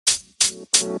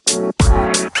We're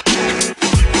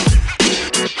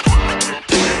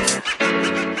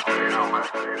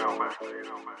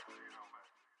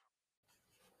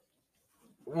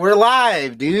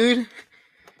live, dude.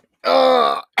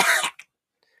 Oh.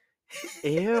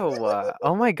 Ew.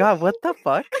 Oh my god, what the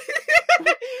fuck?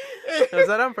 Was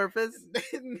that on purpose?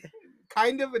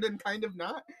 Kind of, and then kind of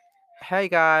not. Hey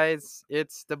guys,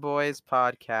 it's the Boys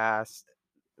Podcast,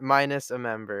 minus a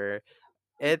member.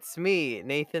 It's me,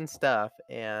 Nathan Stuff,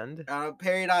 and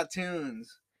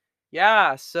Perry.tunes.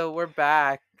 yeah, so we're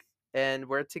back and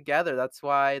we're together. That's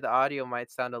why the audio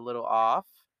might sound a little off.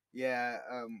 Yeah,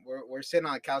 we're sitting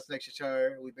on a couch next to each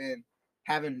other. We've been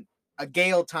having a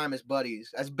gay old time as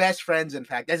buddies, as best friends, in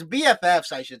fact, as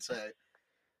BFFs, I should say.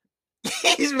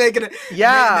 He's making it.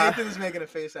 Yeah. Nathan's making a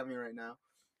face at me right now.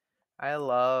 I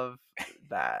love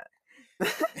that.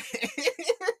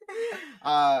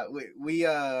 we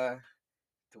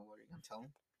don't worry, I'm telling.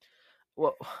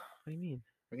 Well, what do you mean?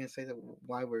 We're gonna say that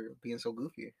why we're being so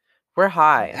goofy. We're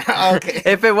high. Okay.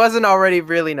 If it wasn't already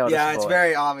really noticeable. Yeah, it's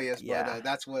very obvious, Yeah. but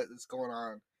that's what's going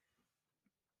on.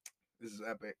 This is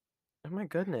epic. Oh my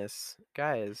goodness.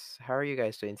 Guys, how are you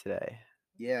guys doing today?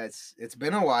 Yeah, it's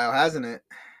been a while, hasn't it?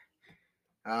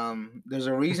 There's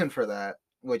a reason for that,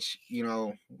 which,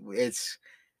 it's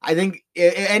I think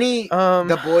any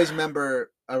the Boys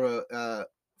member or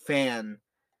fan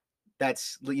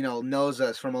that's knows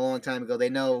us from a long time ago, they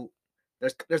know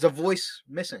there's a voice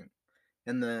missing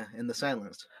in the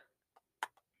silence.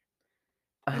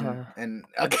 And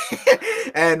okay.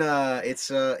 And it's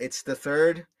the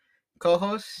third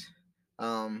co-host.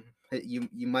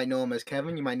 You might know him as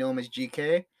Kevin, you might know him as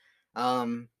GK.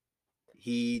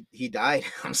 He died.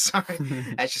 I'm sorry.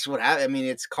 That's just what happened. I mean,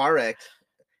 it's car wreck,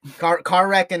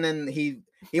 and then he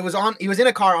was in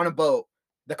a car on a boat.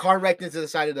 The car wrecked into the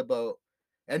side of the boat,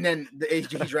 and then he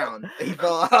drowned. He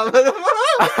fell off of the boat.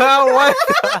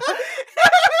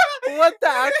 What the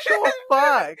actual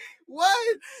fuck?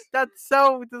 What? That's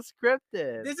so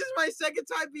descriptive. This is my second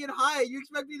time being high. You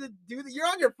expect me to do that? You're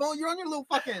on your phone. You're on your little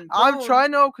fucking phone. I'm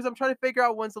trying to figure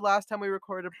out when's the last time we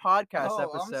recorded a podcast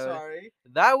episode. I'm sorry.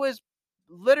 That was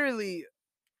literally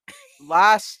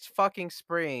last fucking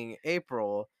spring,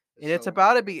 April. And it's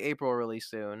about to be April really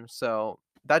soon. So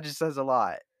that just says a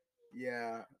lot.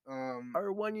 Yeah.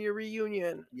 Our 1 year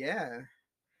reunion. Yeah.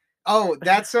 Oh,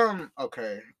 that's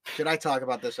okay. Should I talk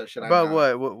about this or should I not?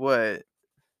 What?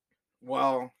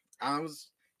 Well, I was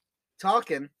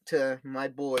talking to my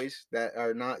boys that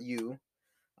are not you.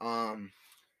 And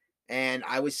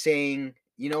I was saying,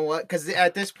 you know what? Because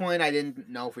at this point, I didn't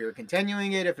know if we were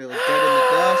continuing it, if it was dead in the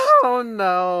dust. Oh,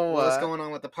 no. What's going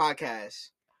on with the podcast?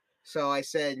 So I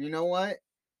said, you know what?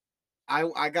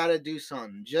 I got to do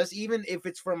something. Just even if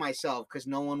it's for myself, because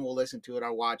no one will listen to it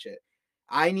or watch it.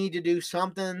 I need to do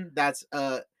something that's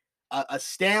a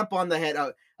stamp on the head,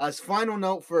 a final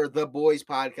note for the Boys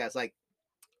Podcast, like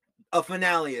a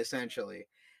finale, essentially.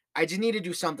 I just need to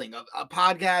do something, a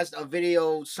podcast, a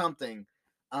video, something.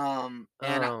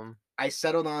 I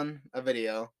settled on a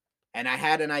video, and I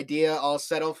had an idea all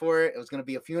settled for it. It was going to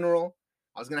be a funeral.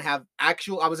 I was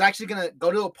actually going to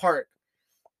go to a park,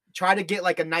 try to get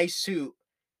like a nice suit,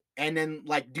 and then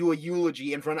like do a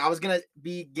eulogy in front. I was going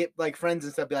to get like friends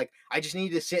and stuff, be like, I just need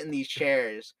to sit in these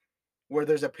chairs where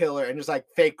there's a pillar and just like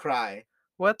fake cry.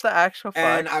 What the actual fuck?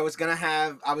 And I was going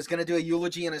to do a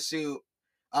eulogy in a suit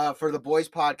for the Boys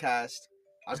Podcast.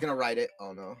 I was going to write it.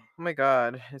 Oh no. Oh my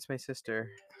god, it's my sister.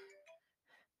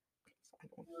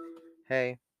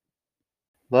 Hey.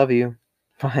 Love you.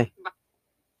 Bye.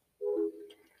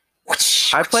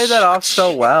 I played that off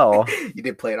so well. You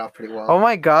did play it off pretty well. Oh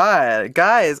my god,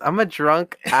 guys, I'm a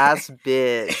drunk ass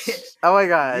bitch. Oh my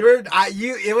god.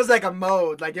 It was like a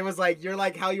mode. Like it was like you're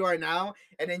like how you are now,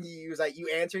 and then you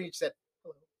answered and you said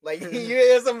hello. Like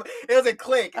it was a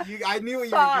click. I knew what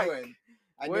you were doing.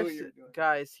 I knew what you were doing.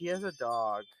 Guys, he has a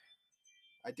dog.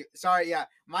 I do. Sorry, yeah.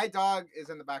 My dog is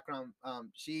in the background.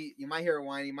 You might hear her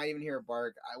whine. You might even hear her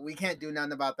bark. We can't do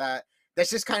nothing about that. That's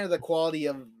just kind of the quality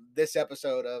of this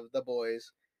episode of The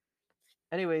Boys.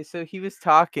 Anyway, so he was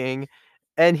talking,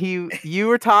 and you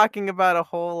were talking about a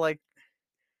whole like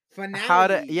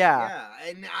finale. Yeah.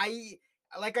 And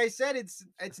like I said, it's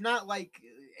not like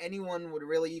anyone would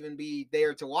really even be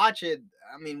there to watch it.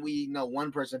 I mean, we know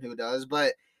one person who does,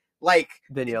 but like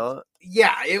Daniela.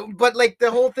 Yeah, but like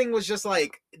the whole thing was just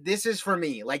like, this is for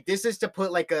me. Like this is to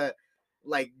put like it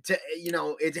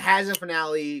has a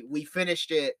finale. We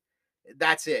finished it.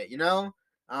 That's it, Yeah.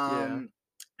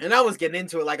 And I was getting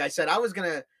into it. Like I said,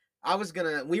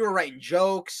 we were writing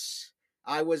jokes.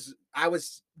 I was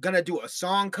gonna do a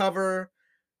song cover.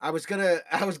 I was gonna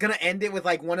end it with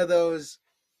like one of those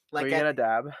Were Like you gonna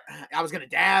dab? I was gonna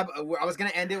dab. I was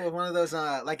gonna end it with one of those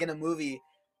like in a movie.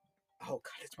 Oh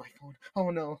God, it's my phone. Oh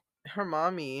no. Her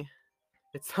mommy.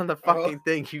 It's on the Oh, fucking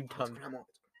thing, you it's dumb. Grandma.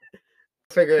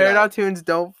 Figure it out. Paradox Tunes,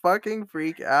 don't fucking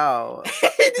freak out.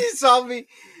 You saw me.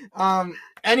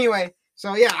 Anyway,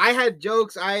 so yeah, I had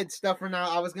jokes. I had stuff for now.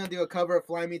 I was gonna do a cover of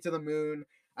 "Fly Me to the Moon,"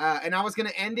 and I was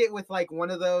gonna end it with like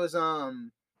one of those. A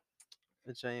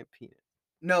giant penis.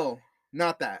 No,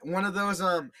 not that. One of those.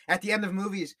 At the end of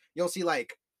movies, you'll see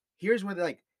like, here's where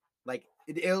like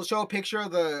it'll show a picture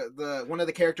of the one of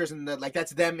the characters in the like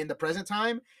that's them in the present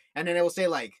time, and then it will say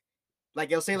like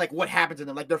it'll say like what happened to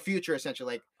them, like their future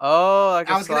essentially. Like Oh, like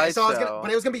a I was gonna, so I was gonna, slideshow.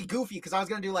 but it was gonna be goofy because I was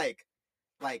gonna do like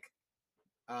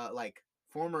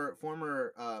former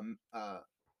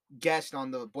guest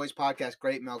on the Boys Podcast,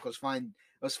 Great Milk was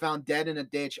found dead in a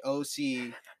ditch.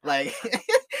 OC like.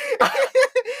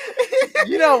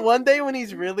 You know, one day when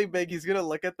he's really big, he's gonna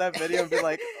look at that video and be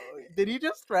like, "Oh, did he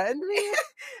just threaten me?"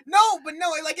 No,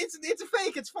 like it's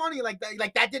fake. It's funny. Like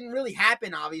that didn't really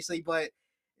happen, obviously, but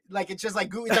like it's just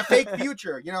like it's a fake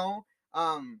future, you know.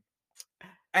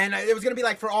 And it was gonna be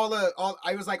like for all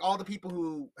the people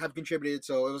who have contributed.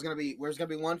 So it was gonna be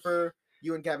one for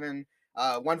you and Kevin,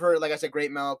 one for like I said,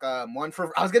 Great Milk, one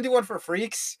for I was gonna do one for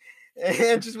Freaks,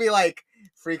 and just be like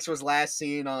Freaks was last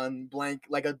seen on blank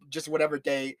like just whatever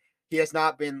date. He has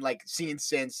not been like seen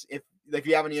since. If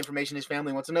you have any information, his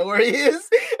family wants to know where he is,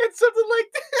 and something like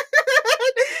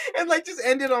that, and like just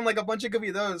ended on like a bunch of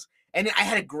goofy those. And I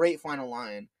had a great final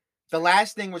line. The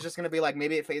last thing was just gonna be like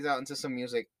maybe it fades out into some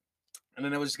music. And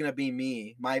then it was just gonna be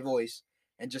me, my voice,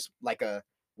 and just like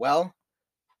well,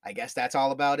 I guess that's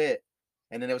all about it.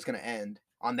 And then it was gonna end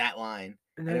on that line.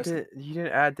 And And then you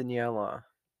didn't add Daniela.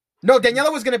 No,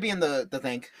 Daniela was gonna be in the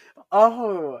thing.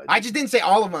 Oh, I just didn't say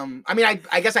all of them. I mean,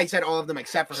 I guess I said all of them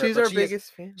except for her. she's our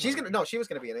biggest fan. She's gonna no, she was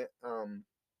gonna be in it.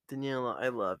 Daniela, I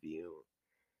love you.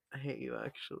 I hate you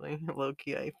actually. Low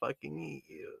key, I fucking hate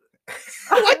you.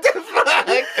 What the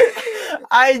fuck?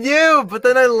 I do, but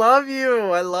then I love you.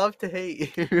 I love to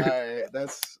hate you. Alright,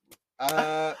 that's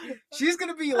she's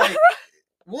gonna be like,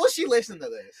 will she listen to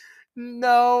this?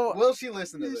 No. Will she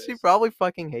listen to this? She probably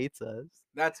fucking hates us.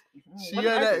 That's She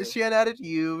unadded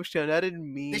you. She unadded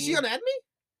me. Did she unadd me?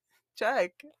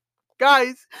 Check.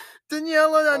 Guys,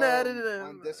 Daniela unadded him.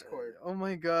 On Discord. Oh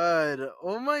my god.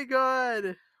 Oh my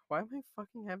god. Why am I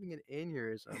fucking having an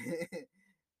aneurysm?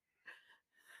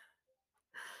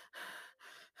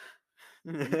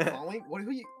 Are you calling?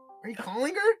 Are you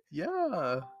calling her?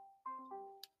 Yeah.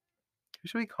 Who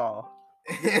should we call?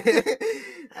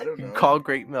 I don't know. Call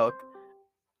Great Milk.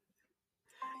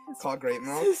 Call Great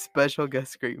Milk. Special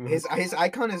guest Great Milk. His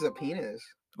icon is a penis.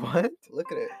 What?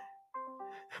 Look at it.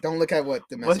 Don't look at what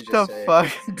the messages What the say.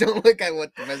 fuck? Don't look at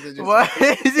what the messages What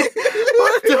say. is it?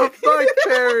 What the fuck,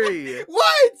 Perry?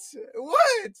 What?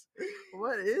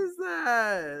 What is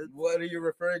that? What are you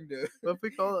referring to? What if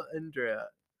we call Andrea?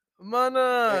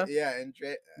 Mana! Yeah,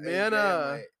 Andrea.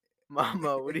 Mana!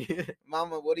 Mama, what are you?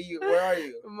 Mama, where are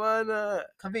you? Mana!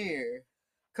 Come here.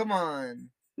 Come on.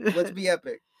 Let's be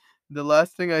epic. The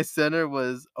last thing I sent her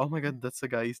was, oh my god, that's the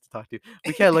guy I used to talk to.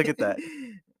 We can't look at that.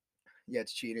 Yeah,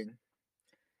 it's cheating.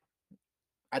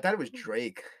 I thought it was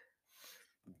Drake.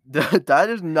 That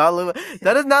does not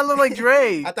look like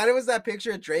Drake. I thought it was that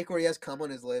picture of Drake where he has cum on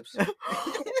his lips.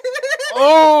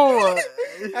 Oh!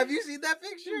 Have you seen that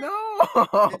picture?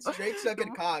 No! It's Drake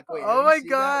sucking cock. Wait, oh have my you seen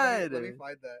that? god! Let me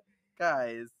find that.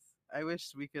 Guys, I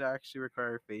wish we could actually record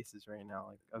our faces right now,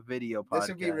 like a video podcast. This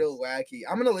would be real wacky.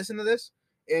 I'm gonna listen to this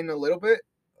in a little bit.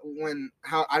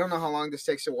 I don't know how long this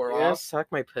takes to wear Yeah, off. suck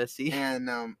my pussy. And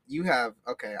you have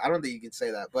okay. I don't think you can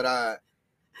say that, but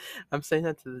I'm saying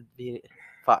that to the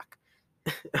fuck.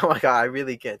 Oh my god, I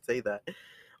really can't say that.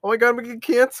 Oh my god, we get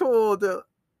canceled.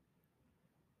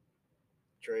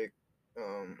 Drake.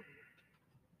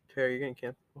 Perry, you're getting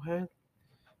canceled. What?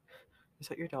 Is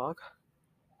that your dog?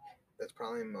 That's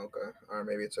probably Mocha, or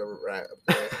maybe it's a rat up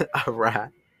there. A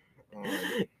rat. Um,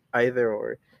 Either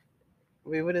or.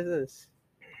 Wait, what is this?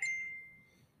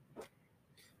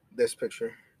 this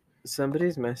picture.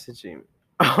 Somebody's messaging.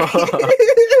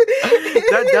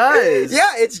 That does.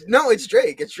 Yeah, it's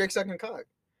Drake. It's Drake sucking cock.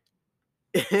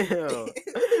 Ew.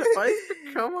 Why is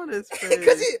there cum on his face?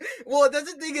 Because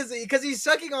that's the thing is because he's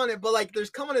sucking on it, but like there's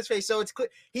cum on his face, so it's clear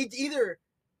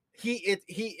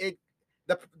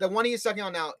the one he's sucking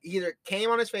on now either came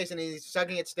on his face and he's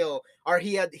sucking it still, or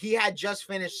he had just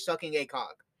finished sucking a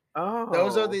cock. Oh,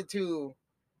 those are the two.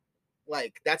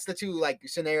 Like that's the two like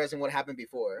scenarios and what happened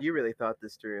before. You really thought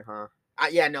this through, huh?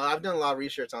 Yeah, no, I've done a lot of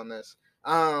research on this.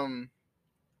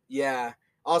 Yeah.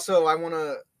 Also, I want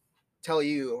to tell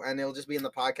you, and it'll just be in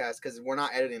the podcast because we're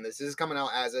not editing this. This is coming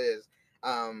out as is.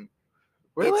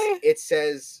 Really? It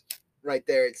says right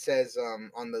there. It says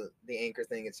on the Anchor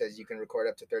thing. It says you can record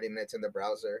up to 30 minutes in the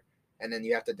browser, and then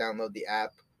you have to download the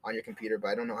app on your computer. But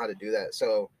I don't know how to do that.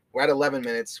 So we're at 11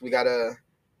 minutes. We got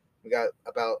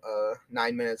about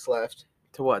 9 minutes left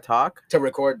To what, talk? to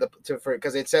record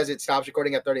because it says it stops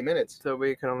recording at 30 minutes. So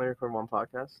we can only record one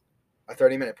podcast? A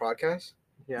 30-minute podcast.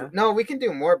 Yeah. No, we can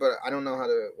do more, but I don't know how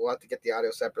to. We'll have to get the audio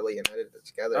separately and edit it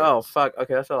together. Oh, fuck.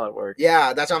 Okay, that's a lot of work.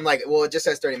 Yeah, that's why I'm like, well, it just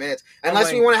says 30 minutes.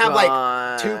 Unless we want to have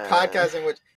like 2 podcasts in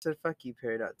which. Said fuck you,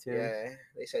 Peridot, Yeah,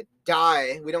 they said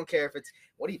die. We don't care if it's.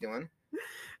 What are you doing?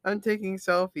 I'm taking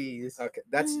selfies. Okay,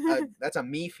 that's a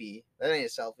meefy. That ain't a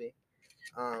selfie.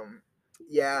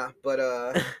 Yeah,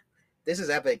 but this is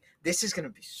epic. This is gonna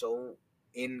be so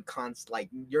like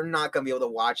you're not gonna be able to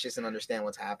watch this and understand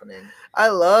what's happening. I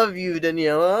love you,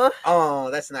 Daniela.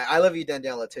 Oh, that's nice. I love you,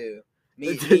 Daniela, too.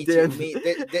 Me too.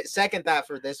 Second that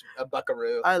for this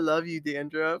buckaroo. I love you,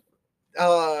 Dandruff.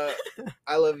 I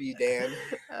love you, Dan.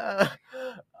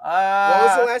 What What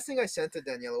was the last thing I sent to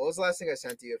Daniela? What was the last thing I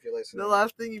sent to you if you're listening? The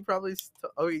last thing you probably...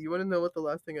 Oh, you want to know what the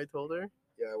last thing I told her?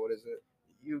 Yeah, what is it?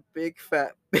 You big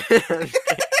fat man.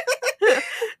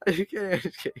 I'm just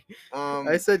kidding.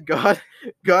 I said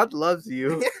God loves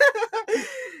you.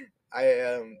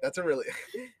 That's a really...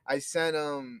 I sent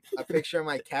a picture of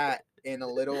my cat in a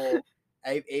little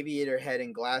aviator head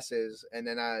and glasses, and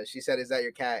then she said, "Is that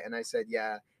your cat?" And I said,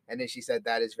 "Yeah." And then she said,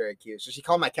 "That is very cute." So she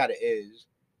called my cat a is.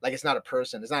 Like it's not a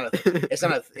person. It's not a. It's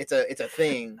not a. It's a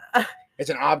thing. It's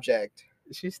an object.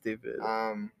 She's stupid.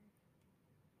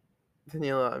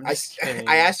 Daniela,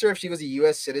 I asked her if she was a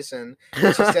U.S. citizen.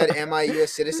 She said, "Am I a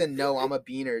U.S. citizen?" No, I'm a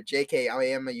beaner. JK, I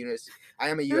am a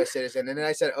U.S. citizen. And then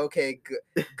I said, "Okay,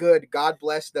 good. God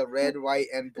bless the red, white,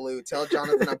 and blue. Tell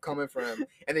Jonathan I'm coming for him."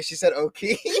 And then she said,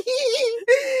 "Okay."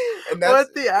 And that's...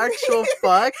 What the actual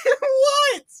fuck?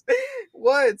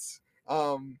 What?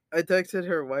 I texted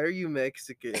her, "Why are you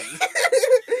Mexican?"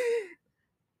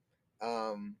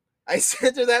 I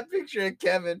sent her that picture of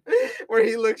Kevin where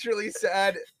he looks really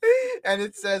sad, and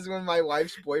it says, "When my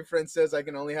wife's boyfriend says I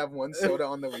can only have one soda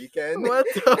on the weekend." What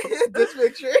the? This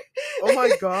picture. Oh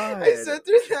my god! I sent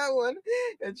her that one,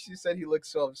 and she said he looks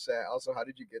so upset. Also, how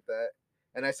did you get that?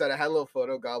 And I said I had a little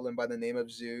photo goblin by the name of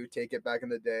Zoo. Take it back in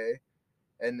the day.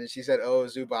 And then she said, "Oh,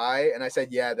 Zubai," and I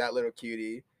said, "Yeah, that little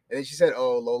cutie." And then she said,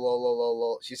 "Oh, lol, lol, lol, lol,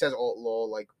 lol." She says, "Oh, lol,"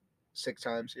 like 6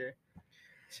 times here.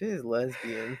 She's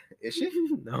lesbian. Is she?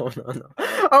 No.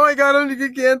 Oh my god, I'm gonna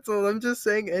get canceled. I'm just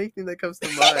saying anything that comes to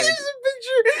mind. There's a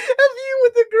picture of you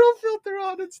with the girl filter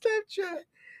on Snapchat.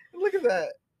 Look at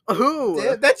that.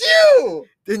 Who? That's you!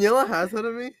 Daniela has that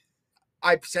of me?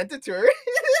 I sent it to her.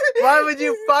 Why would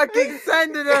you fucking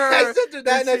send it to her? I sent her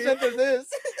that and I sent her this.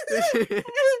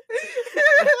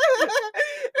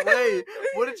 Wait,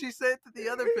 what did she say to the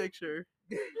other picture?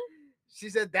 She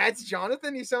said, "That's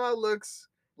Jonathan. He somehow looks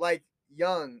like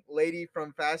young lady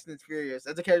from Fast and Furious."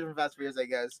 That's a character from Fast and Furious, I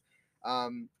guess.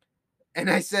 And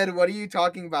I said, "What are you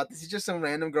talking about? This is just some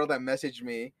random girl that messaged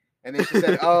me." And then she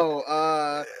said,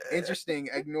 "Oh, interesting.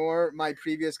 Ignore my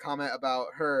previous comment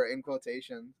about her," in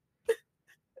quotation.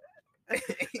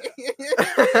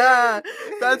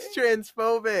 That's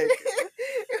transphobic.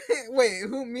 Wait,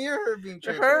 who, me or her being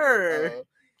transphobic? Her.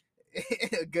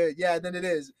 Good. Yeah, then it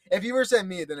is. If you were saying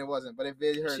me, then it wasn't. But if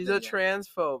it her, she's then a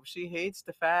transphobe. She hates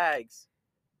the fags.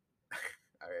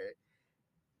 All right.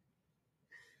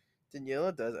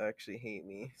 Daniela does actually hate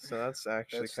me, so that's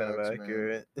actually That kind of sucks,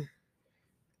 accurate.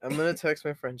 I'm gonna text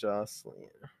my friend Jocelyn.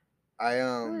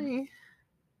 I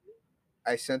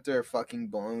sent her a fucking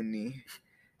baloney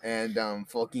and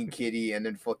fucking kitty and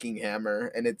then fucking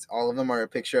hammer, and it's all of them are a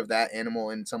picture of that animal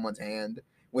in someone's hand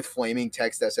with flaming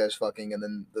text that says fucking and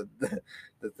then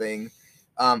the thing.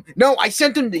 No, I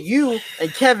sent them to you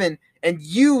and Kevin, and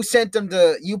you sent them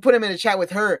to, you put him in a chat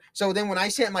with her. So then when I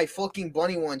sent my fucking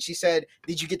bunny one, she said,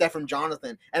 "Did you get that from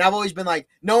Jonathan?" And I've always been like,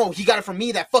 "No, he got it from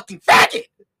me, that fucking faggot."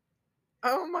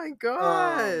 Oh my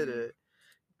god.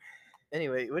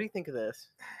 Anyway, what do you think of this?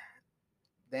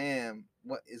 Damn,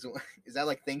 what is that,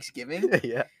 like Thanksgiving?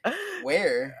 Yeah.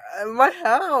 Where? My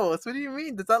house. What do you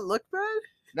mean? Does that look bad?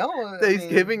 No,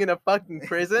 Thanksgiving in a fucking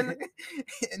prison?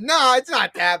 No, it's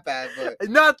not that bad, but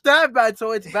not that bad,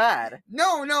 so it's bad.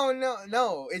 No.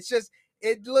 It's just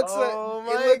it looks like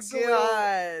it looks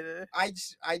god. I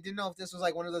didn't know if this was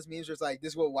like one of those memes where it's like,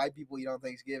 "This is what white people eat on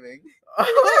Thanksgiving."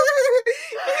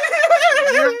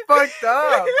 You're fucked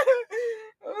up.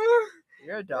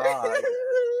 You're a dog.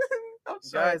 I'm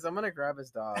sorry. Guys, I'm gonna grab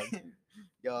his dog.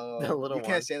 Yo, The little you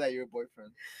one. can't say that, you're a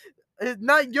boyfriend. It's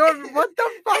not your. What the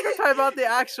fuck? I'm talking about the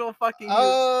actual fucking.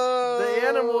 The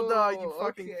animal dog. You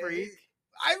fucking freak.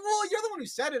 Well, you're the one who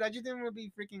said it. I just didn't want to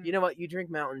be freaking. You know what? You drink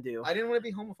Mountain Dew. I didn't want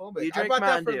to be homophobic. You I drink brought that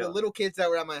Mountain for Dew. the little kids that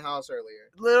were at my house earlier.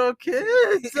 Little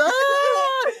kids. This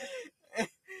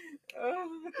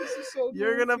is so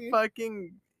You're gonna goofy.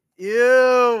 fucking.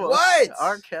 Ew. What?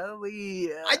 R. Kelly.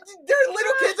 There are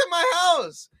little kids in my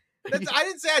house. I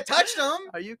didn't say I touched them.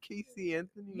 Are you Casey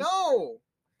Anthony? No.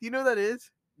 Do you know who that is?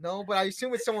 No, but I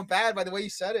assume it's someone bad by the way you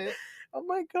said it. Oh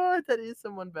my god, that is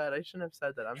someone bad. I shouldn't have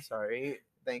said that. I'm sorry.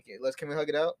 Thank you. Can we hug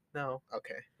it out? No.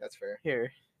 Okay, that's fair.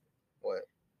 Here. What?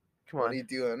 Come What on. are you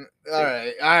doing? All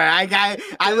right.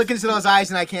 I look into those eyes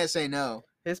and I can't say no.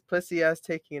 His pussy ass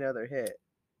taking another hit.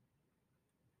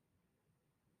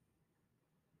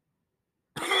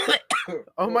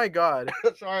 Oh my god.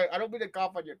 Sorry, I don't mean to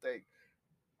cough on your thing.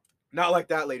 Not like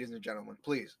that, ladies and gentlemen.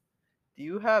 Please. Do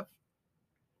you have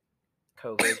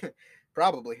COVID?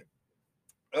 Probably.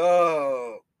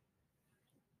 Oh.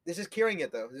 This is curing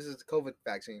it though. This is the COVID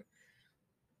vaccine.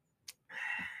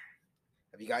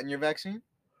 Have you gotten your vaccine?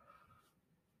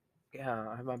 Yeah,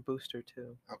 I have my booster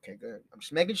too. Okay, good. I'm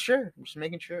just making sure.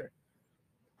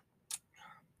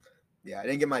 Yeah, I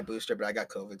didn't get my booster, but I got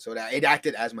COVID, so it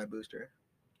acted as my booster.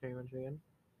 Here, you want to again?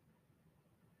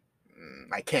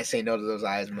 I can't say no to those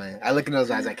eyes, man. I look in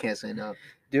those eyes, I can't say no.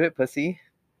 Do it, pussy.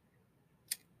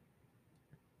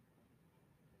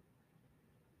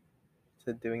 Is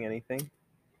it doing anything?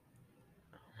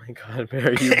 Oh my god,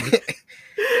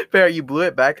 Bear, you blew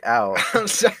it back out. I'm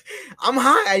sorry. I'm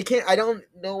high. I don't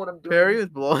know what I'm doing. Perry was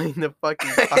blowing the fucking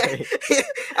pipe.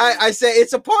 I say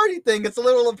it's a party thing. It's a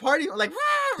little party. Like,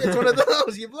 it's one of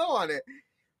those. You blow on it.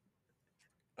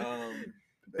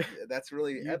 That's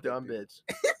really You epic, dumb dude. bitch.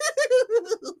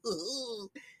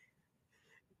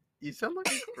 You sound like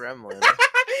a gremlin.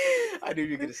 I knew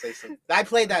you were going to say something. I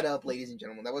played that up, ladies and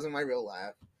gentlemen. That wasn't my real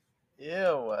laugh.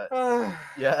 Ew, what?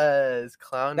 Yes,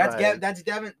 clown That's vibes. that's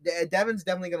Devin. Devin's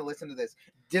definitely gonna listen to this.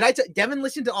 Devin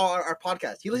listened to our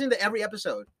podcast? He listened to every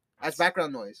episode as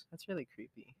background noise. That's really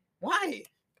creepy. Why?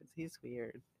 Because he's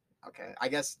weird. Okay, I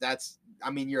guess that's.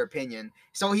 I mean, your opinion.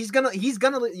 So he's gonna. You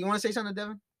want to say something,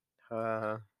 Devin?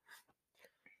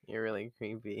 You're really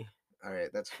creepy. All right,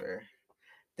 that's fair.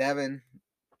 Devin,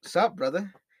 what's up,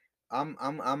 brother? I'm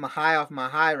high off my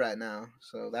high right now,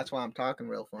 so that's why I'm talking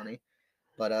real funny.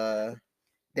 But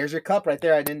there's your cup right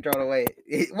there. I didn't throw it away.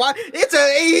 What?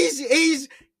 He's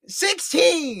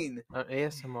 16.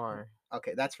 ASMR.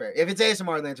 Okay, that's fair. If it's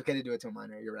ASMR, then it's okay to do it to a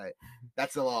minor. You're right.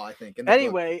 That's the law, I think. in the book.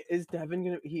 Anyway, is Devin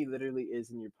gonna? He literally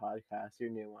is in your podcast, your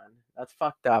new one. That's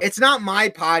fucked up. It's not my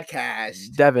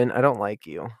podcast. Devin, I don't like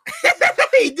you.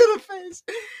 He did a face.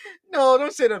 No,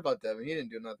 don't say that about Devin. He didn't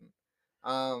do nothing.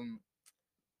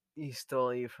 He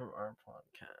stole you from our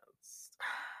podcast.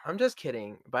 I'm just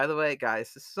kidding. By the way,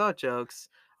 guys, this is all jokes.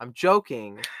 I'm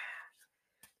joking.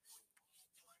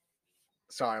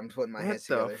 Sorry, I'm putting my What heads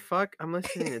the together. fuck? I'm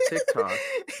listening to TikTok. You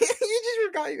just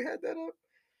forgot you had that up.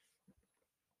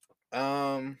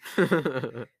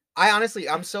 I honestly,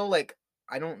 I'm so like,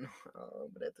 I don't know.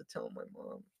 But I have to tell my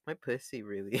mom. My pussy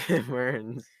really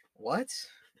burns. What?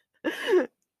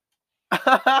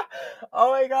 Oh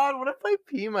my god, what if I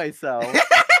pee myself?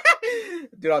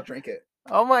 Dude, I'll drink it.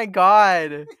 Oh my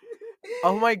god.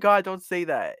 Oh my god, don't say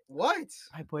that. What?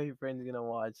 My boyfriend's gonna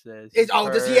watch this.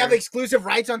 Does he have exclusive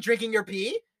rights on drinking your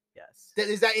pee? Yes.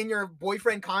 Is that in your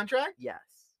boyfriend contract? Yes.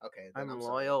 Okay, then I'm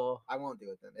sorry. loyal. I won't do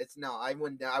it then. I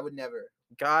would never.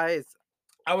 Guys,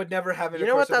 I would never have you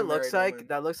know what that looks like?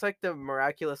 That looks like the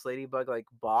Miraculous Ladybug like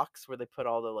box where they put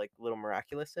all the like little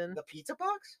Miraculous in. The pizza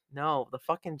box? No, the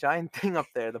fucking giant thing up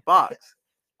there, the box.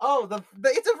 Oh,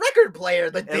 it's a record player.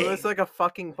 The thing. It looks like a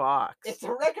fucking box. It's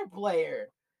a record player.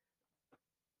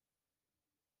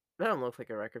 That don't look like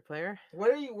a record player.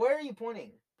 Where are you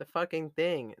pointing? The fucking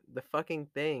thing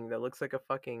that looks like a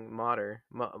fucking monitor.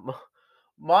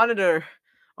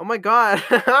 Oh my god,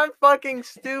 I'm fucking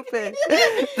stupid.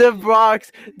 The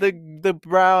box, the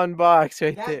brown box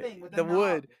right That there. thing with The the knob.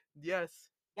 wood. Yes.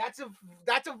 That's a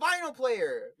vinyl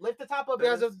player. Lift the top up. It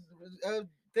has a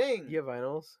thing. You have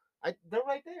vinyls? They're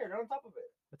right there. They're on top of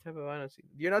it. What type of vinyls?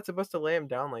 You're not supposed to lay them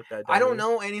down like that. I don't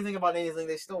dummy. know anything about anything.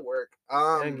 They still work.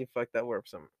 I don't give a fuck that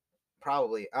warps them.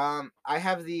 Probably. I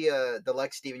have the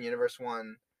Lex Steven Universe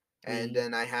one, and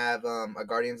then I have a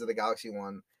Guardians of the Galaxy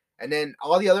one, and then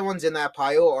all the other ones in that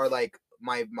pile are like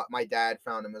my dad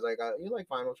found them. Is like, you like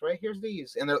vinyls, right? Here's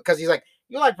these, and because he's like,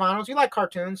 you like vinyls, you like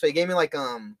cartoons, so he gave me like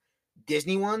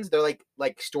Disney ones. They're like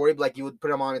story, like you would put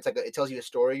them on. It's like it tells you a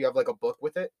story. You have like a book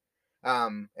with it,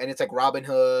 and it's like Robin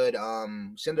Hood,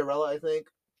 Cinderella, I think.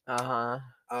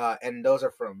 And those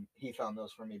are he found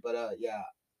those for me. But yeah,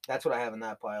 that's what I have in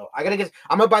that pile. I'm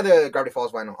gonna buy the Gravity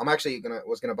Falls vinyl. I'm actually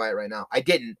was gonna buy it right now. I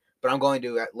didn't, but I'm going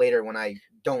to later when I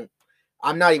don't.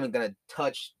 I'm not even gonna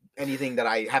touch anything that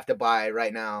I have to buy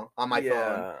right now on my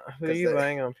phone. Who are you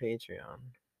buying on Patreon?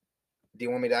 Do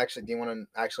you want to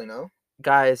actually know?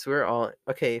 Guys, we're all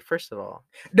okay. First of all,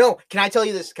 no. Can I tell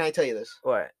you this?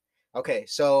 What? Okay,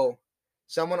 so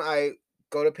someone I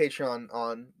go to Patreon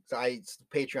on, so I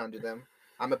Patreon to them.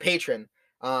 I'm a patron.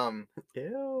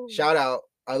 Ew. Shout out.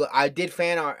 I did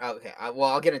fan art. Okay,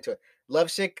 I'll get into it.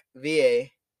 Lovesick VA,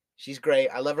 she's great.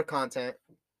 I love her content.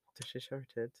 Does she show her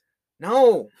tits?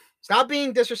 No, stop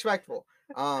being disrespectful.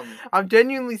 I'm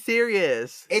genuinely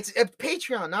serious. It's a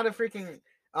Patreon, not a freaking.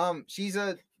 She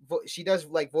does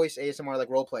like voice ASMR, like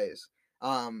role plays.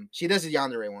 She does the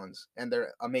yandere ones, and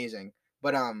they're amazing.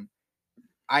 But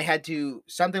I had to.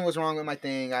 Something was wrong with my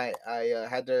thing. I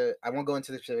had to. I won't go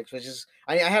into the specifics, but just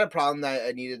I had a problem that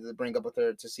I needed to bring up with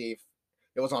her to see if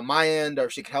it was on my end or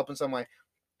if she could help in some way.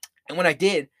 And when I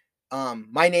did,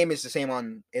 my name is the same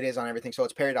on everything, so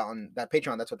it's Peridot on that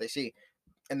Patreon. That's what they see,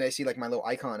 and they see like my little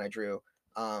icon I drew.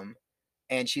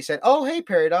 And she said, "Oh, hey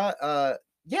Peridot.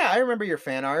 Yeah, I remember your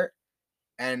fan art."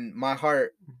 And my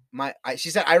heart, she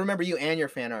said, "I remember you and your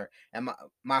fan art," and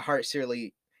my heart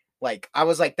seriously, like I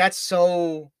was like, "That's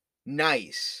so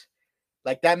nice."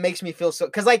 Like that makes me feel so,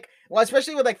 cause like, well,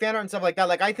 especially with like fan art and stuff like that.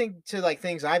 Like I think to like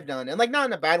things I've done, and like not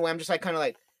in a bad way. I'm just like kind of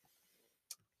like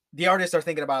the artists are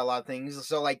thinking about a lot of things.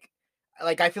 So like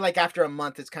I feel like after a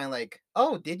month, it's kind of like,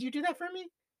 oh, did you do that for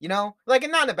me? You know, like,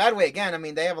 and not in a bad way. Again, I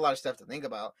mean, they have a lot of stuff to think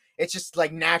about. It's just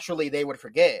like naturally they would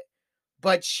forget,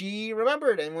 but she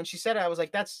remembered, and when she said it, I was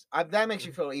like, that makes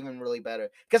you feel even really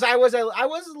better, because I was a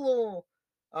little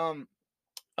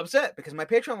upset because my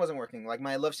Patreon wasn't working, like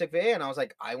my Lovesick VA, and I was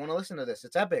like, I want to listen to this.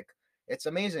 It's epic. It's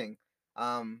amazing.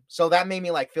 So that made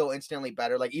me like feel instantly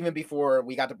better. Like even before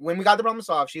when we got the problem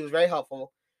solved, she was very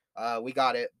helpful. We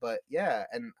got it, but yeah,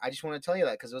 and I just want to tell you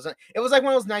that because it was like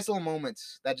one of those nice little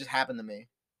moments that just happened to me.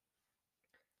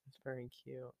 It's very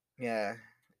cute. Yeah.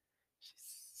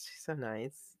 She's so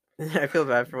nice. I feel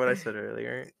bad for what I said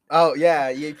earlier. Oh yeah,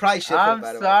 you probably should. I'm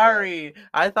sorry.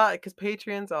 I thought because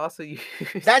Patreon's also use.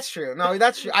 That's true. No,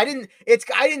 that's true. I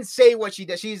didn't say what she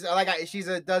does. She's like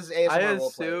does ASMR. I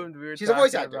assumed we were. She's a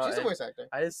voice actor. She's a voice actor.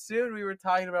 I assumed we were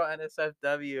talking about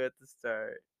NSFW at the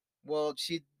start. Well,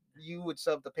 you would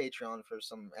sub the Patreon for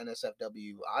some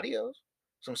NSFW audios,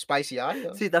 some spicy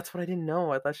audios. See, that's what I didn't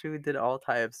know. I thought she did all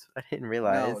types. I didn't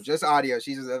realize. No, just audio.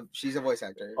 She's a voice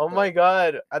actor. Oh my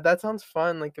god, that sounds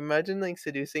fun. Like imagine like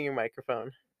seducing your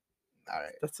microphone. All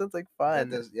right, that sounds like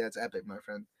fun. Yeah, it's epic, my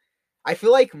friend. I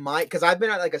feel like because I've been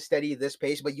at like a steady this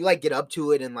pace, but you like get up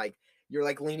to it and like you're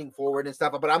like leaning forward and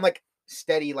stuff. But I'm like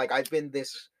steady, like I've been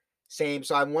this same.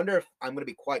 So I wonder if I'm gonna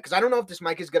be quiet because I don't know if this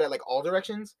mic is good at like all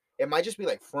directions. It might just be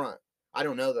like front. I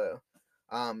don't know though.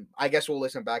 I guess we'll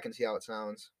listen back and see how it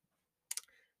sounds.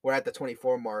 We're at the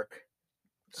 24 mark.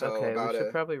 So okay, we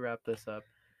should probably wrap this up.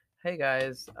 Hey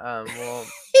guys, well,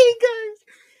 hey guys,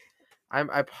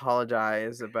 I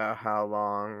apologize about how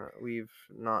long we've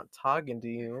not talking to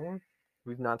you.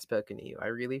 We've not spoken to you. I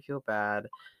really feel bad.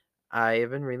 I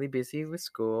have been really busy with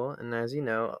school, and as you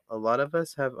know, a lot of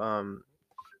us have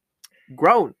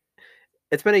grown.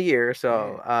 It's been a year,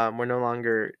 so we're no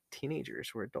longer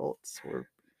teenagers. We're adults.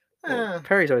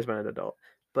 Perry's always been an adult,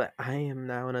 but I am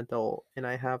now an adult, and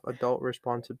I have adult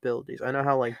responsibilities. I know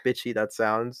how like bitchy that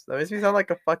sounds. That makes me sound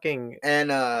like a fucking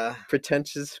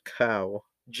pretentious cow.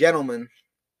 Gentlemen,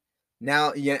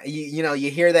 now you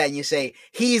hear that and you say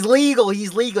he's legal,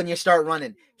 and you start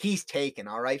running. He's taken,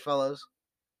 all right, fellas.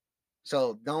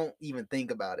 So don't even think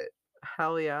about it.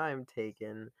 Hell yeah, I'm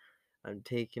taken. I'm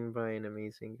taken by an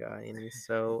amazing guy, and he's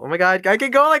so. Oh my god, I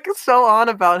could go like so on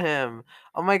about him.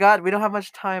 Oh my god, we don't have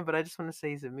much time, but I just want to say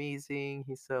he's amazing.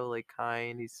 He's so like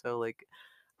kind. He's so like.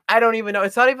 I don't even know.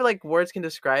 It's not even like words can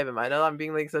describe him. I know I'm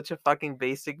being like such a fucking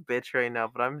basic bitch right now,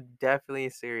 but I'm definitely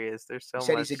serious. There's so much.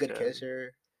 You said he's a good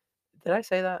kisser. Did I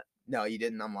say that? No, you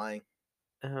didn't. I'm lying.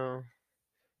 Oh.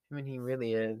 I mean, he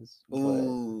really is.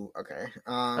 Ooh, okay.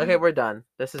 Okay, we're done.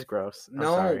 This is gross.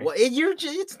 No, well,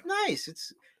 it's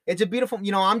nice. It's a beautiful.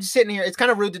 I'm just sitting here. It's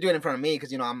kind of rude to do it in front of me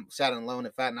because I'm sad and alone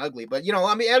and fat and ugly. But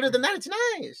I mean, other than that, it's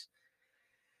nice.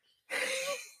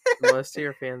 Most of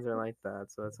your fans are like that,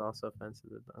 so it's also offensive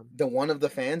to them. The one of the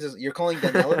fans you're calling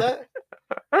Daniela that?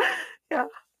 Yeah.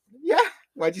 Yeah.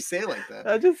 Why'd you say it like that?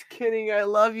 I'm just kidding. I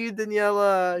love you,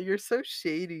 Daniela. You're so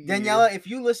shady. Daniela, if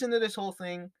you listen to this whole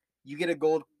thing, you get a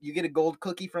gold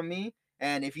cookie from me.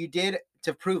 And if you did,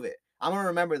 to prove it, I'm gonna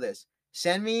remember this.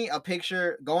 Send me a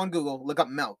picture. Go on Google, look up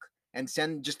milk, and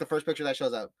send just the first picture that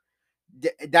shows up.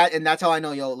 That's how I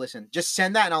know. Yo, listen, just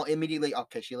send that, and I'll immediately.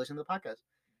 Okay, she listened to the podcast,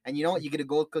 and you know what? You get a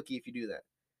gold cookie if you do that.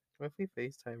 What if we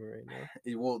FaceTime her right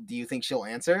now? Well, do you think she'll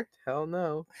answer? Hell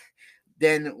no.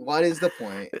 Then what is the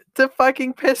point? To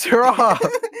fucking piss her off.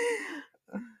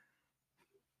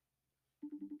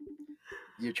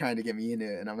 You're trying to get me in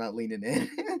it, and I'm not leaning in.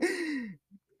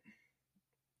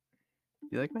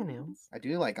 You like my nails? I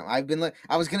do like them. I've been like,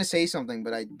 I was gonna say something,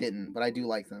 but I didn't. But I do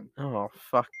like them. Oh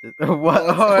fuck! What?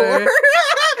 Oh,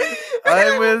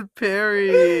 I'm with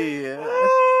Perry. That's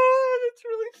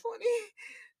really funny.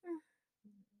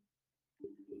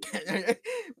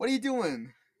 What are you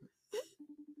doing?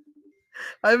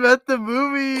 I'm at the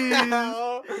movies.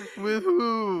 With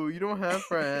who? You don't have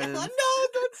friends. No,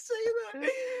 don't say that.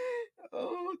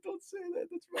 Oh, don't say that.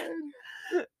 That's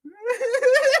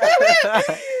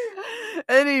bad.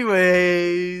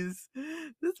 Anyways,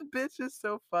 this bitch is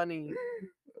so funny.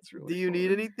 That's really Do you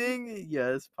need funny. anything?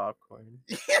 Yes, popcorn.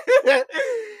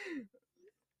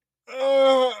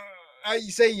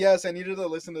 You say yes. I needed to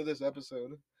listen to this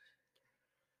episode.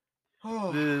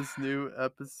 This new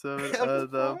episode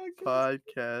of the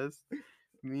podcast.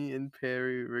 Me and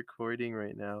Perry recording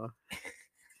right now.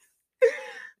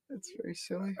 That's very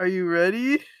silly. Are you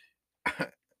ready?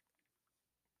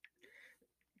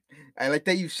 I like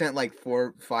that you sent like 4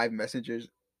 or 5 messages.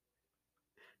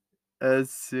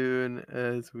 As soon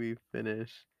as we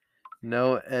finish.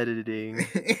 No editing.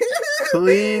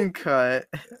 Clean cut.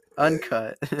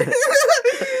 Uncut.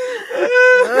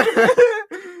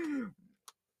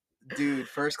 Dude,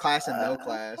 first class and no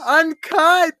class.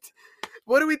 Uncut!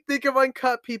 What do we think of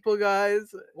uncut people,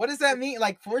 guys? What does that mean?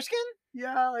 Like foreskin?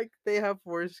 Yeah, like they have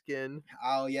foreskin.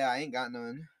 Oh yeah, I ain't got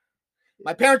none.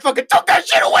 My parents fucking took that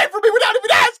shit away from me without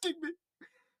even asking me.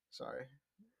 Sorry.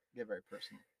 Get very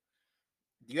personal.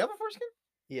 Do you have a foreskin?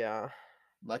 Yeah.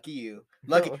 Lucky you.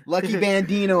 No. Lucky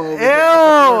Bandino over Ew!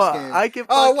 there with the foreskin. I can.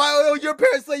 Oh, why? Your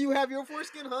parents let you have your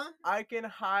foreskin, huh? I can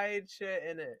hide shit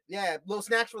in it. Yeah, little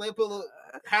snacks where they put a little,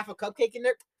 half a cupcake in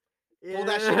there. Pull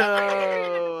that shit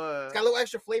out. It's got a little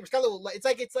extra flavor. It's got a little. It's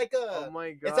like a. Oh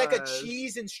my god. It's like a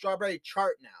cheese and strawberry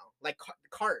tart now, like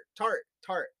tart.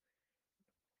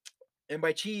 And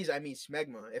by cheese, I mean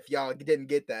smegma. If y'all didn't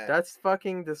get that, That's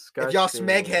fucking disgusting. if y'all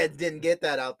smegheads didn't get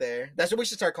that out there, that's what we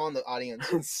should start calling the audience.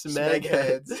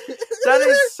 Smegheads. That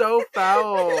is so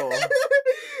foul.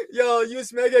 Yo, you a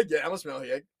smeghead? Yeah, I'm a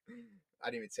smellhead. I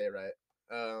didn't even say it right.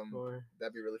 4,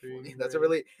 That'd be really 3,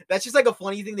 funny. That's just like a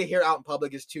funny thing to hear out in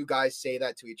public is 2 guys say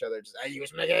that to each other. Just, "Are you a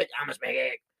smeghead? I'm a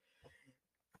smeghead."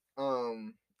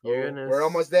 We're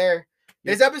almost there.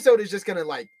 This episode is just gonna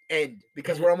like end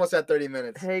because we're almost at 30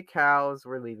 minutes. Hey cows,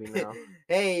 we're leaving now.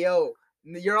 Hey yo,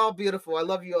 you're all beautiful. I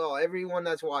love you all. Everyone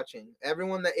that's watching,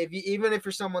 everyone that even if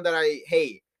you're someone that I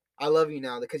hate, I love you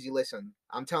now because you listen.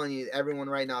 I'm telling you, everyone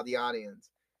right now, the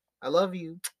audience, I love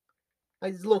you.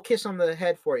 Just a little kiss on the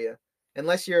head for you.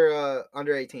 Unless you're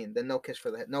under 18, then no kiss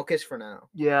for the head. No kiss for now.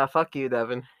 Yeah, fuck you,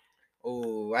 Devin.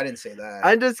 Oh, I didn't say that.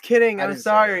 I'm just kidding. I I'm didn't say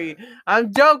sorry. that.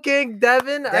 I'm joking,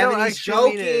 Devin. I don't he's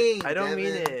actually mean it. joking, I don't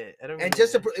mean Devin. it. I don't mean And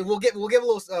just it. we'll give a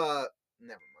little. Never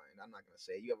mind. I'm not gonna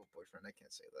say it. You have a boyfriend. I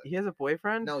can't say that. He has a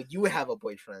boyfriend? No, you have a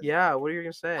boyfriend. Yeah, what are you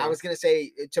gonna say? I was gonna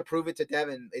say to prove it to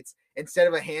Devin. It's instead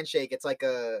of a handshake, it's like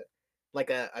a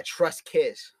trust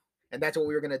kiss, and that's what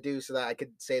we were gonna do so that I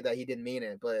could say that he didn't mean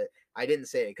it, but I didn't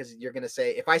say it because you're gonna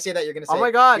say if I say that you're gonna say. Oh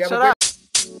my god! "You have Shut a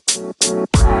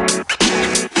up.